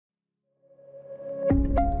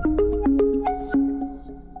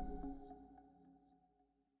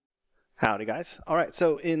Howdy guys. Alright,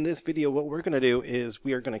 so in this video what we're going to do is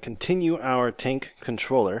we are going to continue our tank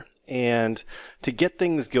controller, and to get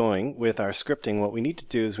things going with our scripting, what we need to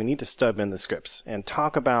do is we need to stub in the scripts and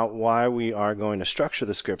talk about why we are going to structure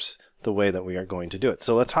the scripts the way that we are going to do it.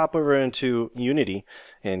 So let's hop over into Unity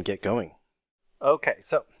and get going. Okay,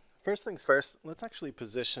 so first things first, let's actually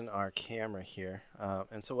position our camera here.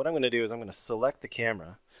 And so what I'm going to do is I'm going to select the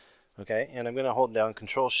camera, okay, and I'm going to hold down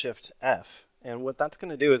Control-Shift-F. And what that's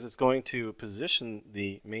going to do is it's going to position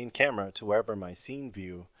the main camera to wherever my scene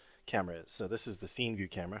view camera is. So this is the scene view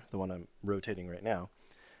camera, the one I'm rotating right now.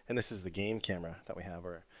 And this is the game camera that we have,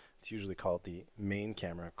 or it's usually called the main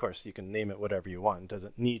camera. Of course, you can name it whatever you want. It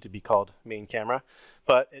doesn't need to be called main camera,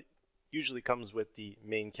 but it usually comes with the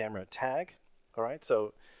main camera tag. All right,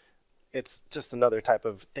 so it's just another type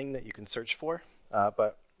of thing that you can search for,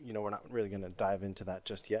 but you know, we're not really going to dive into that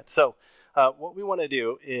just yet. So what we want to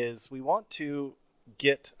do is we want to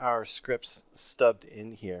get our scripts stubbed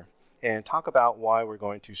in here and talk about why we're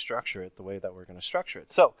going to structure it the way that we're going to structure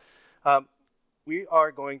it. So we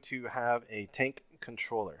are going to have a tank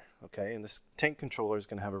controller, okay, and this tank controller is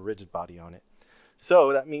going to have a rigid body on it.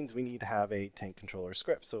 So that means we need to have a tank controller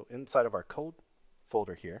script. So inside of our code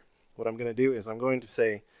folder here, what I'm going to do is I'm going to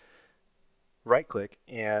say right click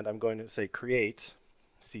and I'm going to say create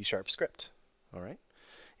C# script. All right.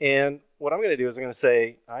 And what I'm going to do is I'm going to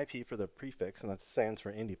say IP for the prefix, and that stands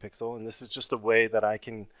for indie pixel. And this is just a way that I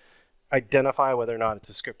can identify whether or not it's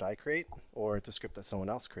a script I create or it's a script that someone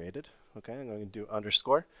else created. Okay, I'm going to do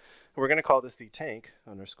underscore. And we're going to call this the tank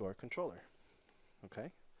underscore controller.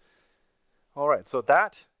 Okay. All right, so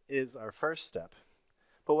that is our first step.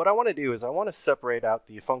 But what I want to do is I want to separate out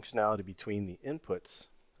the functionality between the inputs,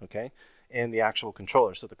 okay, and the actual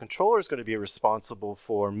controller. So the controller is going to be responsible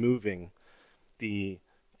for moving the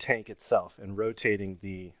tank itself and rotating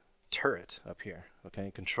the turret up here, okay,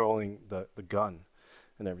 controlling the gun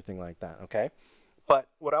and everything like that, okay. But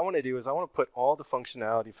what I want to do is I want to put all the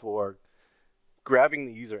functionality for grabbing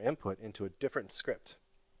the user input into a different script.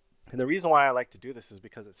 And the reason why I like to do this is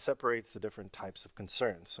because it separates the different types of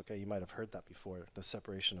concerns. Okay, you might have heard that before, the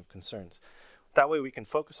separation of concerns. That way we can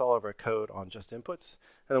focus all of our code on just inputs,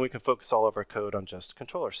 and then we can focus all of our code on just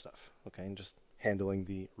controller stuff, okay, and just handling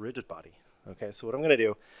the rigid body. Okay, so what I'm going to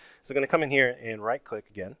do is I'm going to come in here and right click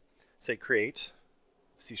again, say create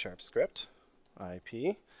C# script,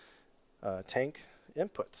 IP, tank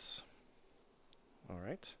inputs. All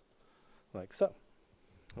right, like so.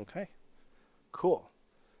 Okay, cool.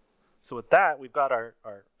 So with that, we've got our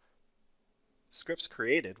scripts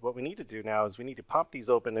created. What we need to do now is we need to pop these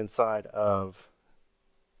open inside of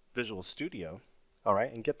Visual Studio, all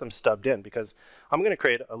right, and get them stubbed in, because I'm going to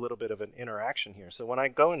create a little bit of an interaction here. So when I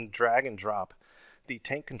go and drag and drop the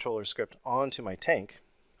tank controller script onto my tank,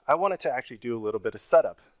 I want it to actually do a little bit of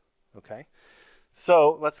setup, okay?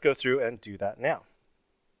 So let's go through and do that now.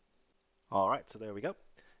 All right, so there we go.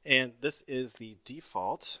 And this is the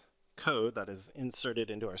default code that is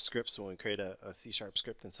inserted into our scripts when we create a C#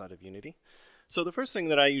 script inside of Unity. So the first thing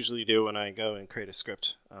that I usually do when I go and create a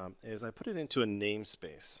script is I put it into a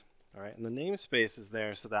namespace. All right, and the namespace is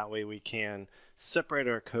there so that way we can separate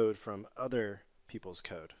our code from other people's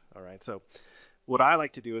code. All right, so what I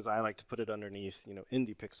like to do is I like to put it underneath, you know,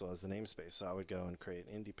 indie pixel as the namespace. So I would go and create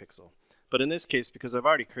indie pixel. But in this case, because I've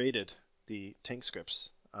already created the tank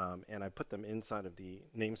scripts and I put them inside of the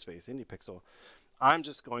namespace indie pixel, I'm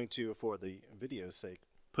just going to, for the video's sake,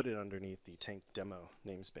 put it underneath the tank demo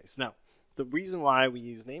namespace. Now, the reason why we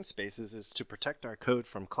use namespaces is to protect our code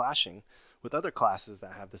from clashing with other classes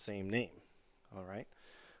that have the same name. All right.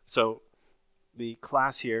 So the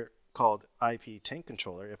class here called IP tank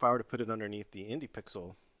controller, if I were to put it underneath the indie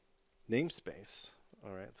pixel namespace,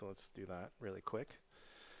 all right, so let's do that really quick.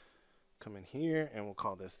 Come in here and we'll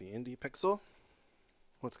call this the indie pixel.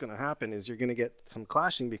 What's going to happen is you're going to get some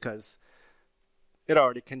clashing because it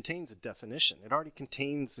already contains a definition. It already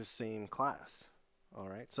contains the same class. All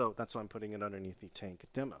right, so that's why I'm putting it underneath the tank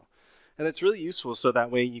demo. And it's really useful so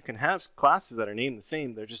that way you can have classes that are named the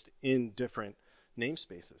same, they're just in different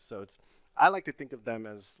namespaces. So it's, I like to think of them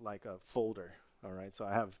as like a folder. All right, so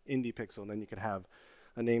I have indie pixel, and then you could have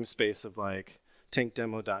a namespace of like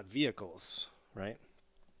tankdemo.vehicles, right?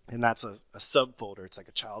 And that's a subfolder. It's like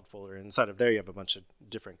a child folder. And inside of there, you have a bunch of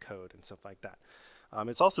different code and stuff like that.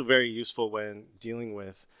 It's also very useful when dealing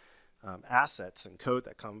with assets and code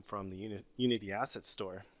that come from the Unity Asset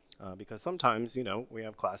Store, because sometimes, you know, we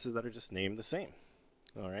have classes that are just named the same.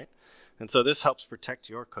 All right, and so this helps protect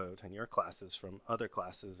your code and your classes from other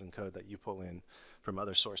classes and code that you pull in from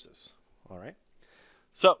other sources. All right,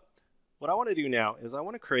 so what I want to do now is I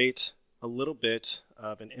want to create a little bit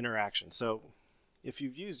of an interaction. So if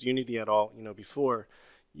you've used Unity at all, before,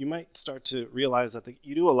 you might start to realize that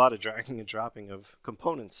you do a lot of dragging and dropping of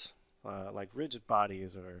components, like rigid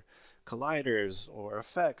bodies or colliders or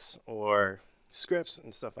effects or scripts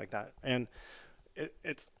and stuff like that. And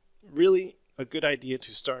it's really a good idea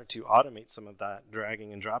to start to automate some of that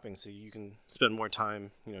dragging and dropping so you can spend more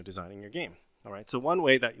time, designing your game. All right, so one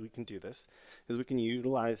way that we can do this is we can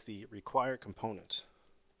utilize the require component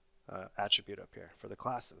attribute up here for the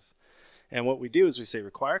classes. And what we do is we say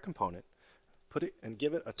require component, put it and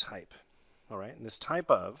give it a type. All right, and this type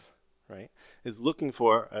of, right, is looking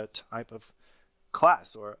for a type of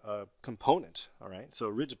class or a component. All right, so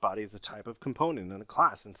rigid body is a type of component and a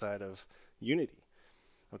class inside of Unity.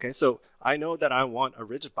 Okay, so I know that I want a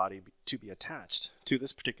rigid body to be attached to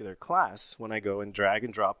this particular class when I go and drag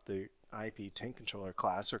and drop the IP tank controller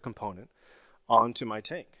class or component onto my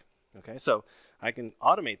tank. Okay, so I can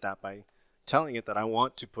automate that by telling it that I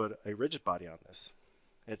want to put a rigid body on this.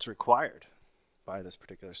 It's required by this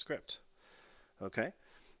particular script. Okay,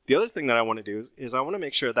 the other thing that I want to do is I want to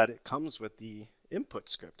make sure that it comes with the input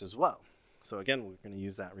script as well. So again, we're going to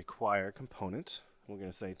use that require component. We're going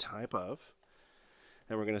to say type of,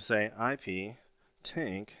 and we're going to say IP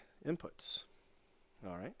tank inputs.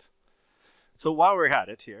 All right. So while we're at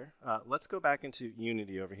it here, let's go back into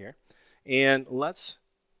Unity over here, and let's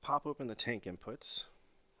pop open the tank inputs.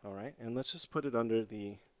 All right, and let's just put it under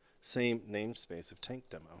the same namespace of tank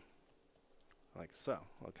demo, like so.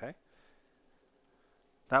 Okay.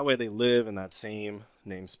 That way they live in that same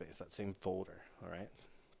namespace, that same folder. All right.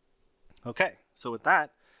 Okay. So with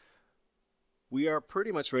that, we are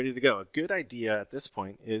pretty much ready to go. A good idea at this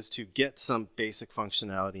point is to get some basic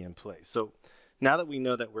functionality in place. So now that we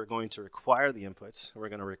know that we're going to require the inputs, we're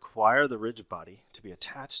going to require the rigid body to be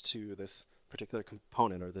attached to this particular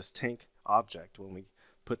component or this tank object when we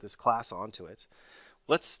put this class onto it,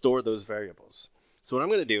 let's store those variables. So what I'm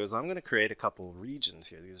going to do is I'm going to create a couple regions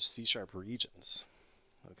here. These are C# regions.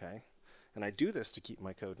 Okay, and I do this to keep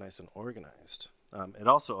my code nice and organized. It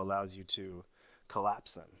also allows you to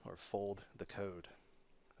collapse them or fold the code.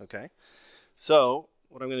 Okay, so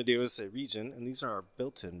what I'm going to do is say region, and these are our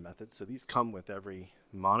built-in methods, so these come with every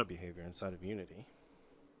mono behavior inside of Unity.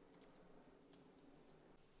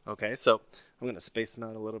 Okay, so I'm going to space them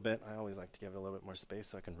out a little bit. I always like to give it a little bit more space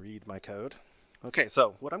so I can read my code. Okay,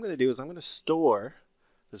 so what I'm going to do is I'm going to store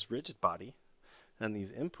this rigid body and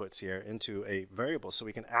these inputs here into a variable so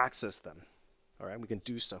we can access them. All right, we can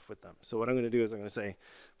do stuff with them. So what I'm going to do is I'm going to say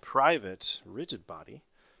private rigid body,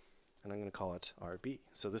 and I'm going to call it RB.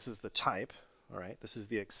 So this is the type. All right, this is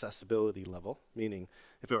the accessibility level, meaning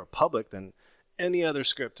if it were public, then any other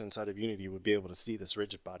script inside of Unity would be able to see this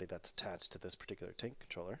rigid body that's attached to this particular tank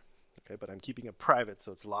controller. Okay, but I'm keeping it private,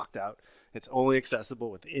 so it's locked out. It's only accessible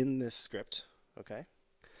within this script. Okay,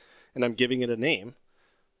 and I'm giving it a name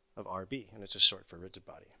of RB, and it's just short for rigid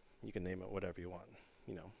body. You can name it whatever you want.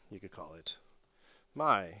 You could call it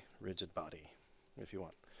my rigid body if you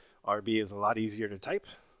want. RB is a lot easier to type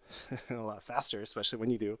and a lot faster, especially when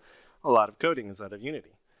you do a lot of coding inside of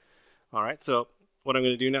Unity. All right, so what I'm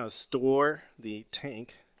going to do now is store the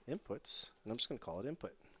tank inputs, and I'm just going to call it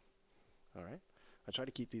input. All right, I try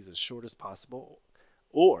to keep these as short as possible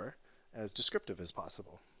or as descriptive as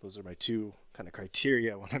possible. Those are my two kind of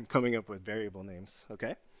criteria when I'm coming up with variable names.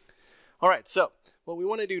 Okay. All right, so what we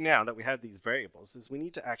want to do now that we have these variables is we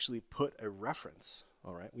need to actually put a reference.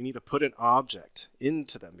 All right, we need to put an object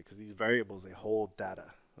into them because these variables, they hold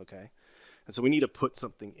data. Okay, and so we need to put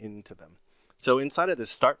something into them. So inside of this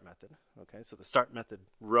start method, okay, so the start method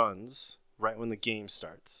runs right when the game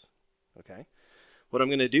starts. Okay, what I'm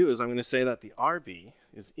going to do is I'm going to say that the RB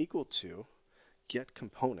is equal to get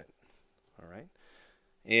component. All right,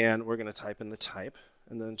 and we're going to type in the type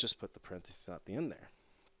and then just put the parentheses at the end there.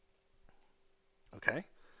 Okay,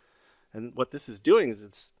 and what this is doing is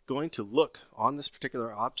it's going to look on this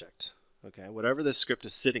particular object. Okay, whatever this script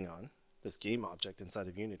is sitting on, this game object inside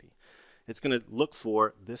of Unity, it's going to look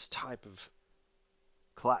for this type of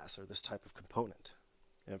class or this type of component.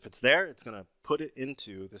 And if it's there, it's going to put it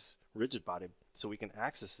into this rigid body so we can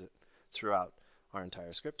access it throughout our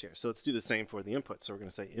entire script here. So let's do the same for the input. So we're going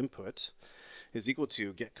to say input is equal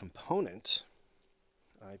to get component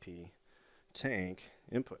IP tank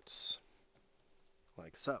inputs,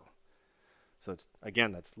 like so. So it's,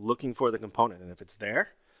 again, that's looking for the component, and if it's there,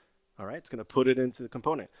 all right, it's going to put it into the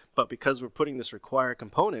component. But because we're putting this require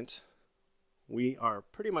component, we are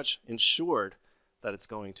pretty much ensured that it's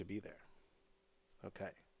going to be there.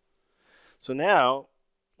 Okay. So now,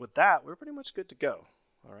 with that, we're pretty much good to go.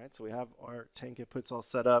 All right, so we have our tank inputs all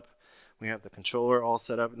set up. We have the controller all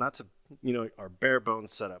set up, and that's our bare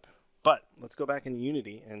bones setup. But let's go back into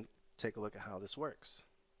Unity and take a look at how this works.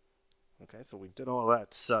 Okay, so we did all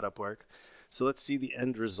that setup work. So let's see the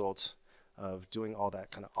end result of doing all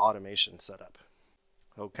that kind of automation setup.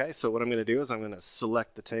 Okay, so what I'm going to do is I'm going to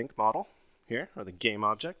select the tank model here, or the game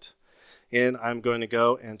object, and I'm going to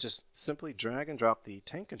go and just simply drag and drop the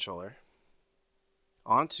tank controller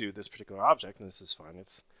onto this particular object, and this is fine.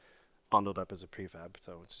 It's bundled up as a prefab,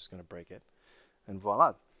 so it's just going to break it. And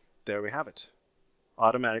voila, there we have it.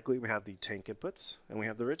 Automatically, we have the tank inputs, and we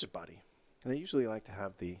have the rigid body. And I usually like to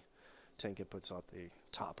have the tank inputs at the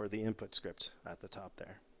top, or the input script at the top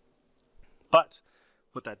there. But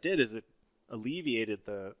what that did is it alleviated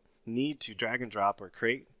the need to drag and drop or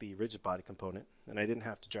create the rigid body component, and I didn't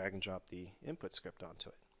have to drag and drop the input script onto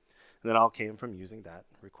it. And that all came from using that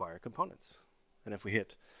require components. And if we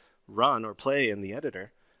hit run or play in the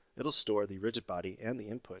editor, it'll store the rigid body and the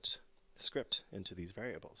input script into these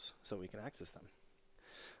variables so we can access them.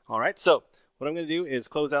 All right, so what I'm going to do is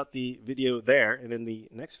close out the video there, and in the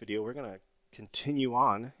next video we're going to continue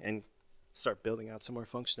on and start building out some more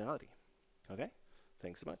functionality. Okay,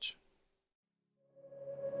 thanks so much.